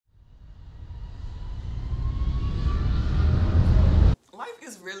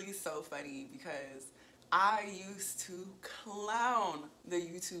really so funny because I used to clown the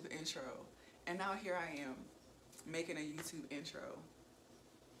YouTube intro, and now here I am making a YouTube intro.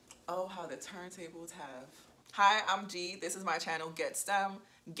 Oh, how the turntables have. Hi, I'm G. This is my channel, Get STEM.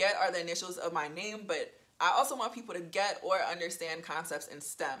 Get are the initials of my name, but I also want people to get or understand concepts in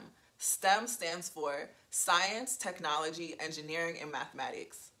STEM. STEM stands for Science, Technology, Engineering, and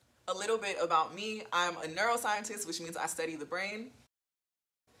Mathematics. A little bit about me. I'm a neuroscientist, which means I study the brain.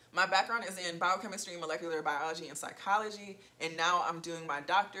 My background is in biochemistry, molecular biology, and psychology, and now I'm doing my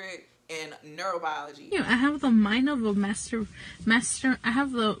doctorate in neurobiology. Yeah, I have the mind of a master. I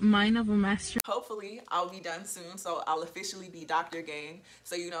have the mind of a master. Hopefully, I'll be done soon, so I'll officially be Dr. Gang.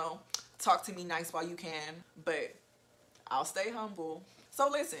 So, talk to me nice while you can, but I'll stay humble. So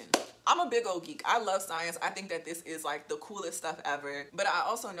listen, I'm a big old geek. I love science. I think that this is like the coolest stuff ever. But I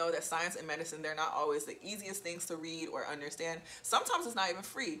also know that science and medicine, they're not always the easiest things to read or understand. Sometimes it's not even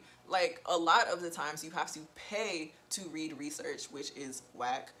free. Like a lot of the times you have to pay to read research, which is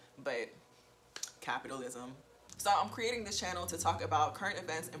whack, but capitalism. So I'm creating this channel to talk about current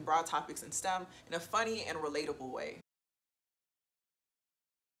events and broad topics in STEM in a funny and relatable way.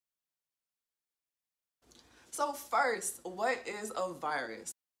 So first, what is a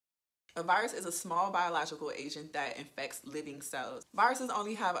virus? A virus is a small biological agent that infects living cells. Viruses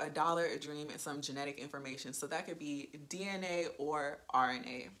only have a dollar, a dream, and some genetic information, so that could be DNA or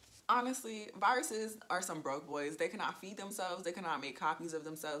RNA. Honestly, viruses are some broke boys. They cannot feed themselves. They cannot make copies of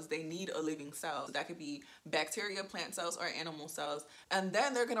themselves. They need a living cell. That could be bacteria, plant cells, or animal cells. And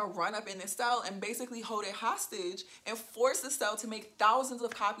then they're gonna run up in this cell and basically hold it hostage and force the cell to make thousands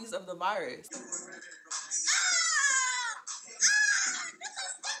of copies of the virus.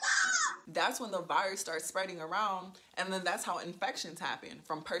 That's when the virus starts spreading around, and then that's how infections happen,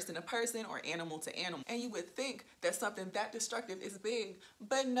 from person to person or animal to animal. And you would think that something that destructive is big,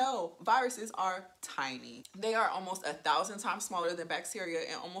 but no, viruses are tiny. They are almost 1,000 times smaller than bacteria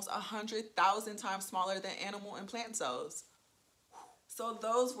and almost 100,000 times smaller than animal and plant cells. So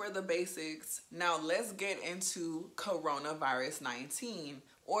those were the basics. Now let's get into coronavirus 19,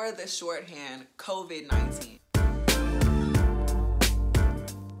 or the shorthand COVID-19.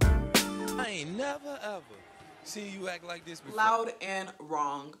 I ain't never ever seen you act like this before. Loud and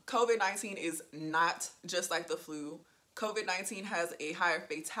wrong. COVID-19 is not just like the flu. COVID-19 has a higher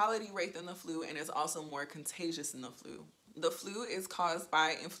fatality rate than the flu and is also more contagious than the flu. The flu is caused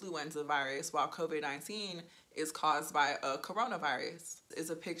by influenza virus, while COVID-19 is caused by a coronavirus. It's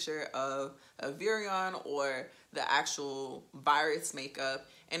a picture of a virion, or the actual virus makeup.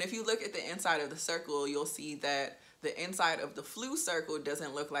 And if you look at the inside of the circle, you'll see that the inside of the flu circle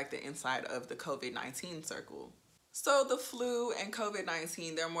doesn't look like the inside of the COVID-19 circle. So the flu and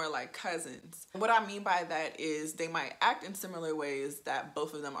COVID-19, they're more like cousins. What I mean by that is they might act in similar ways, that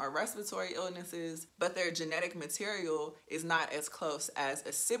both of them are respiratory illnesses, but their genetic material is not as close as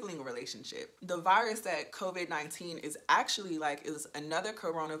a sibling relationship. The virus that COVID-19 is actually like is another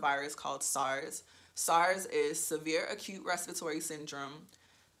coronavirus called SARS. SARS is severe acute respiratory syndrome.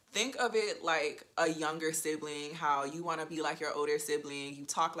 Think of it like a younger sibling, how you want to be like your older sibling, you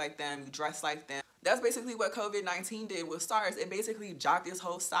talk like them, you dress like them. That's basically what COVID-19 did with SARS. It basically jocked this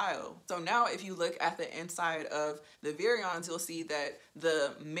whole style. So now if you look at the inside of the virions, you'll see that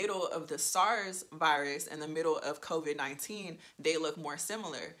the middle of the SARS virus and the middle of COVID-19, they look more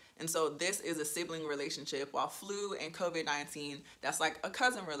similar. And so this is a sibling relationship, while flu and COVID-19, that's like a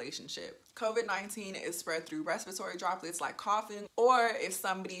cousin relationship. COVID-19 is spread through respiratory droplets like coughing, or if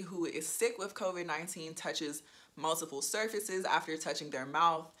somebody who is sick with COVID-19 touches multiple surfaces after touching their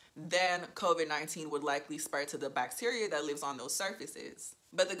mouth, then COVID-19 would likely spread to the bacteria that lives on those surfaces.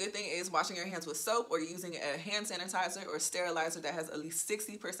 But the good thing is washing your hands with soap or using a hand sanitizer or sterilizer that has at least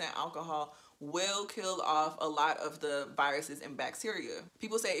 60% alcohol will kill off a lot of the viruses and bacteria.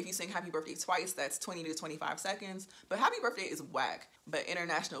 People say if you sing happy birthday twice, that's 20 to 25 seconds, but happy birthday is whack. But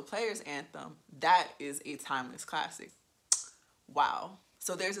International Players Anthem, that is a timeless classic. Wow.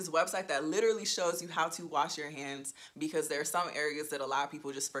 So there's this website that literally shows you how to wash your hands, because there are some areas that a lot of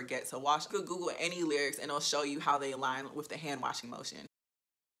people just forget to wash. You could Google any lyrics and it'll show you how they align with the hand washing motion.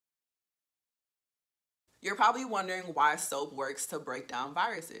 You're probably wondering why soap works to break down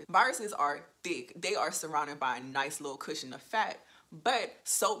viruses. Viruses are thick. They are surrounded by a nice little cushion of fat, but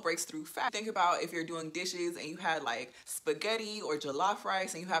soap breaks through fat. Think about if you're doing dishes and you had like spaghetti or jollof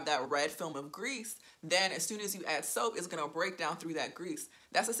rice and you have that red film of grease, then as soon as you add soap, it's gonna break down through that grease.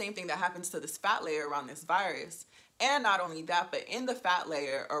 That's the same thing that happens to this fat layer around this virus. And not only that, but in the fat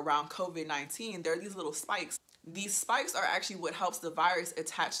layer around COVID-19, there are these little spikes. These spikes are actually what helps the virus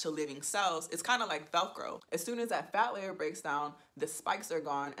attach to living cells. It's kind of like Velcro. As soon as that fat layer breaks down, the spikes are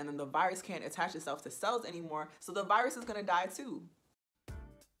gone, and then the virus can't attach itself to cells anymore, so the virus is gonna die too.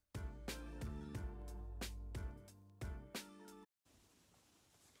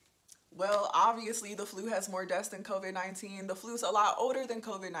 Well, obviously the flu has more deaths than COVID-19. The flu's a lot older than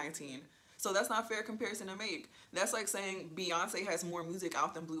COVID-19. So that's not a fair comparison to make. That's like saying Beyonce has more music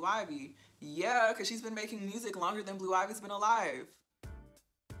out than Blue Ivy. Yeah, because she's been making music longer than Blue Ivy's been alive.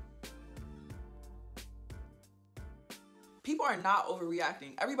 People are not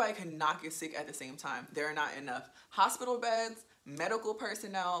overreacting. Everybody cannot get sick at the same time. There are not enough hospital beds, medical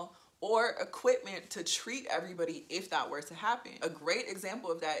personnel, or equipment to treat everybody if that were to happen. A great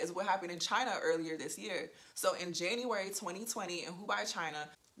example of that is what happened in China earlier this year. So in January 2020 in Hubei, China,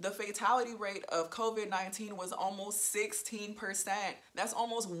 the fatality rate of COVID-19 was almost 16%. That's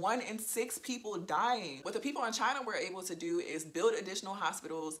almost 1 in 6 people dying. What the people in China were able to do is build additional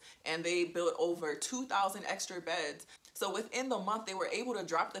hospitals, and they built over 2,000 extra beds. So within the month, they were able to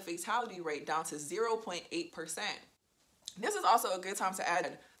drop the fatality rate down to 0.8%. This is also a good time to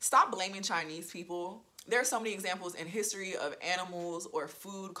add, stop blaming Chinese people. There are so many examples in history of animals or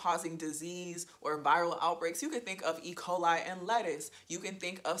food causing disease or viral outbreaks. You can think of E. coli and lettuce. You can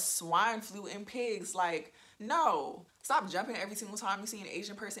think of swine flu in pigs. Like, no. Stop jumping every single time you see an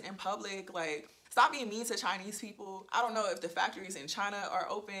Asian person in public. Like, stop being mean to Chinese people. I don't know if the factories in China are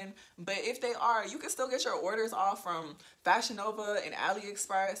open, but if they are, you can still get your orders off from Fashion Nova and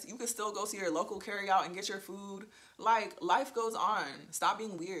AliExpress. You can still go to your local carryout and get your food. Like, life goes on. Stop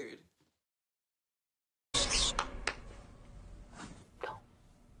being weird.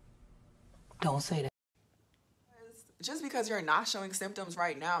 Don't say that. Just because you're not showing symptoms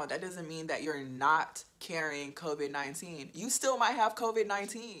right now, that doesn't mean that you're not carrying COVID-19. You still might have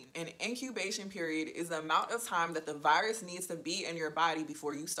COVID-19. An incubation period is the amount of time that the virus needs to be in your body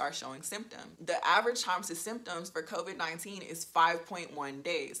before you start showing symptoms. The average time to symptoms for COVID-19 is 5.1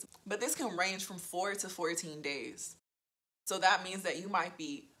 days, but this can range from 4 to 14 days. So that means that you might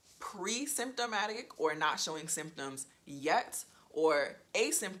be pre-symptomatic or not showing symptoms yet, or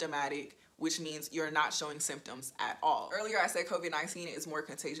asymptomatic, which means you're not showing symptoms at all. Earlier I said COVID-19 is more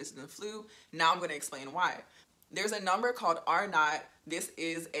contagious than the flu. Now I'm going to explain why. There's a number called R0. This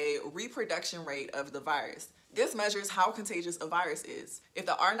is a reproduction rate of the virus. This measures how contagious a virus is. If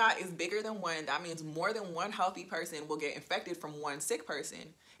the R0 is bigger than 1, that means more than one healthy person will get infected from one sick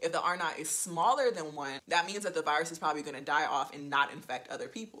person. If the R0 is smaller than 1, that means that the virus is probably going to die off and not infect other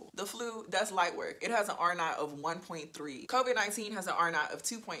people. The flu, that's light work. It has an R0 of 1.3. COVID-19 has an R0 of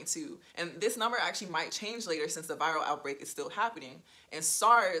 2.2. And this number actually might change later since the viral outbreak is still happening. And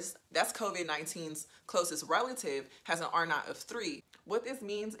SARS, that's COVID-19's closest relative, has an R0 of 3. What this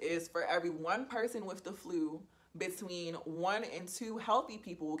means is for every one person with the flu, between 1 and 2 healthy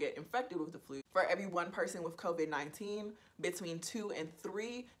people will get infected with the flu. For every one person with COVID-19, between 2 and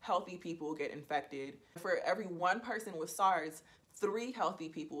 3 healthy people will get infected. For every one person with SARS, 3 healthy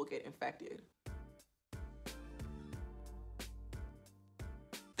people will get infected.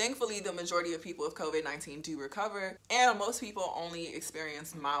 Thankfully, the majority of people with COVID-19 do recover, and most people only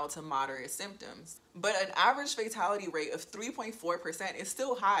experience mild to moderate symptoms. But an average fatality rate of 3.4% is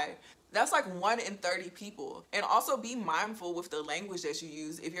still high. That's like 1 in 30 people. And also be mindful with the language that you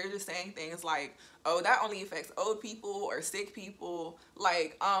use. If you're just saying things like, oh, that only affects old people or sick people,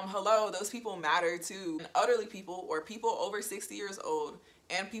 like, hello, those people matter too. And elderly people or people over 60 years old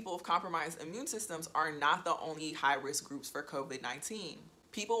and people with compromised immune systems are not the only high-risk groups for COVID-19.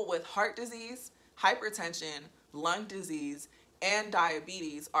 People with heart disease, hypertension, lung disease, and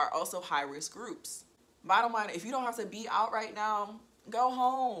diabetes are also high-risk groups. Bottom line, if you don't have to be out right now, go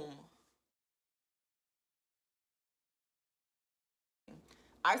home.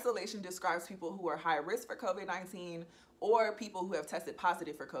 Isolation describes people who are high risk for COVID-19 or people who have tested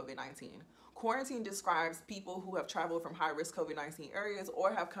positive for COVID-19. Quarantine describes people who have traveled from high-risk COVID-19 areas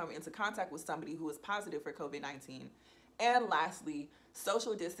or have come into contact with somebody who is positive for COVID-19. And lastly,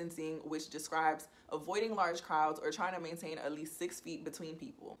 social distancing, which describes avoiding large crowds or trying to maintain at least 6 feet between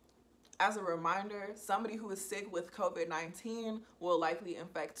people. As a reminder, somebody who is sick with COVID-19 will likely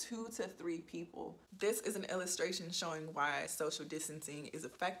infect 2 to 3 people. This is an illustration showing why social distancing is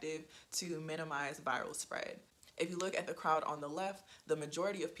effective to minimize viral spread. If you look at the crowd on the left, the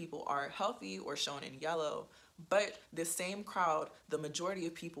majority of people are healthy or shown in yellow, but the same crowd, the majority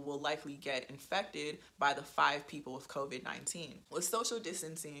of people will likely get infected by the 5 people with COVID-19. With social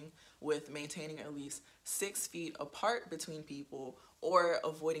distancing, with maintaining at least 6 feet apart between people or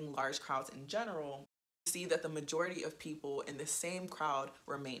avoiding large crowds in general, you see that the majority of people in the same crowd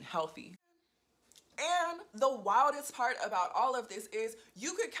remain healthy. And the wildest part about all of this is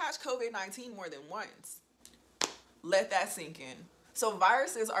you could catch COVID-19 more than once. Let that sink in. So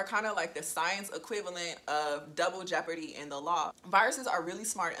viruses are kind of like the science equivalent of double jeopardy in the law. Viruses are really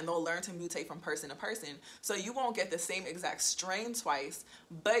smart and they'll learn to mutate from person to person. So you won't get the same exact strain twice,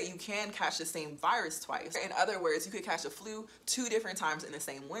 but you can catch the same virus twice. In other words, you could catch the flu 2 different times in the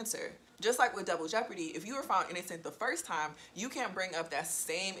same winter. Just like with double jeopardy, if you were found innocent the first time, you can't bring up that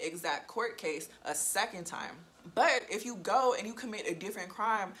same exact court case a second time. But if you go and you commit a different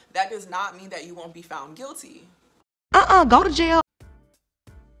crime, that does not mean that you won't be found guilty. Go to jail.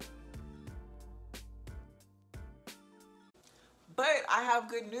 But I have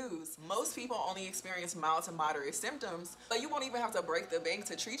good news. Most people only experience mild to moderate symptoms, so you won't even have to break the bank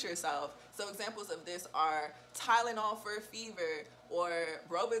to treat yourself. So examples of this are Tylenol for a fever, or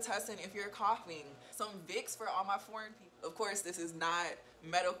Robitussin if you're coughing, some Vicks for all my foreign people. Of course, this is not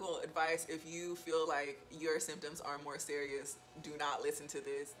medical advice. If you feel like your symptoms are more serious, do not listen to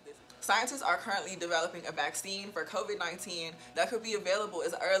this. Scientists are currently developing a vaccine for COVID-19 that could be available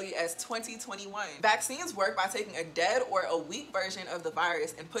as early as 2021. Vaccines work by taking a dead or a weak version of the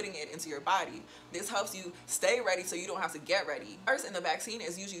virus and putting it into your body. This helps you stay ready so you don't have to get ready. First, in the vaccine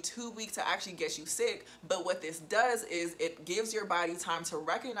is usually too weak to actually get you sick, but what this does is it gives your body time to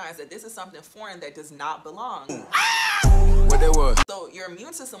recognize that this is something foreign that does not belong. What that was? So your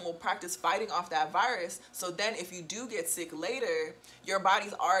immune system will practice fighting off that virus, so then if you do get sick later, your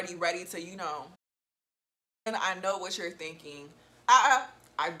body's already ready to, And I know what you're thinking.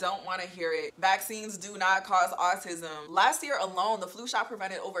 I don't want to hear it. Vaccines do not cause autism. Last year alone, the flu shot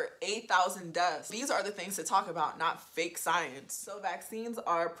prevented over 8,000 deaths. These are the things to talk about, not fake science. So vaccines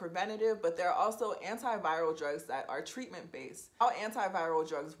are preventative, but there are also antiviral drugs that are treatment-based. How antiviral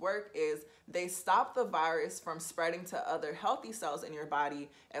drugs work is they stop the virus from spreading to other healthy cells in your body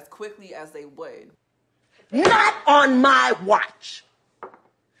as quickly as they would. Not on my watch.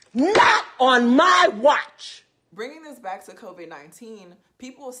 Not on my watch. Bringing this back to COVID-19,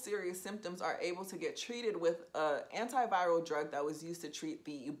 people with serious symptoms are able to get treated with an antiviral drug that was used to treat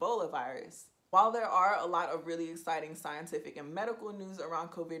the Ebola virus. While there are a lot of really exciting scientific and medical news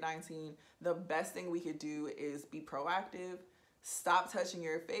around COVID-19, the best thing we could do is be proactive, stop touching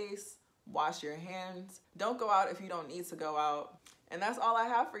your face, wash your hands, don't go out if you don't need to go out, and that's all I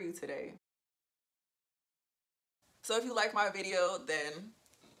have for you today. So if you like my video, then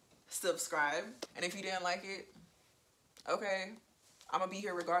subscribe, and if you didn't like it, okay, I'm gonna be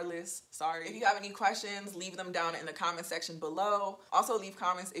here regardless. Sorry. If you have any questions, leave them down in the comment section below. Also leave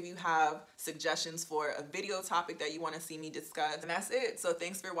comments if you have suggestions for a video topic that you want to see me discuss. And that's it. So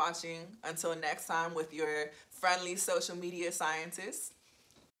thanks for watching. Until next time with your friendly social media scientist.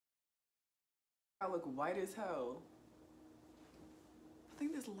 I look white as hell. I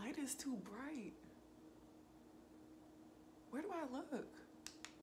think this light is too bright. Where do I look?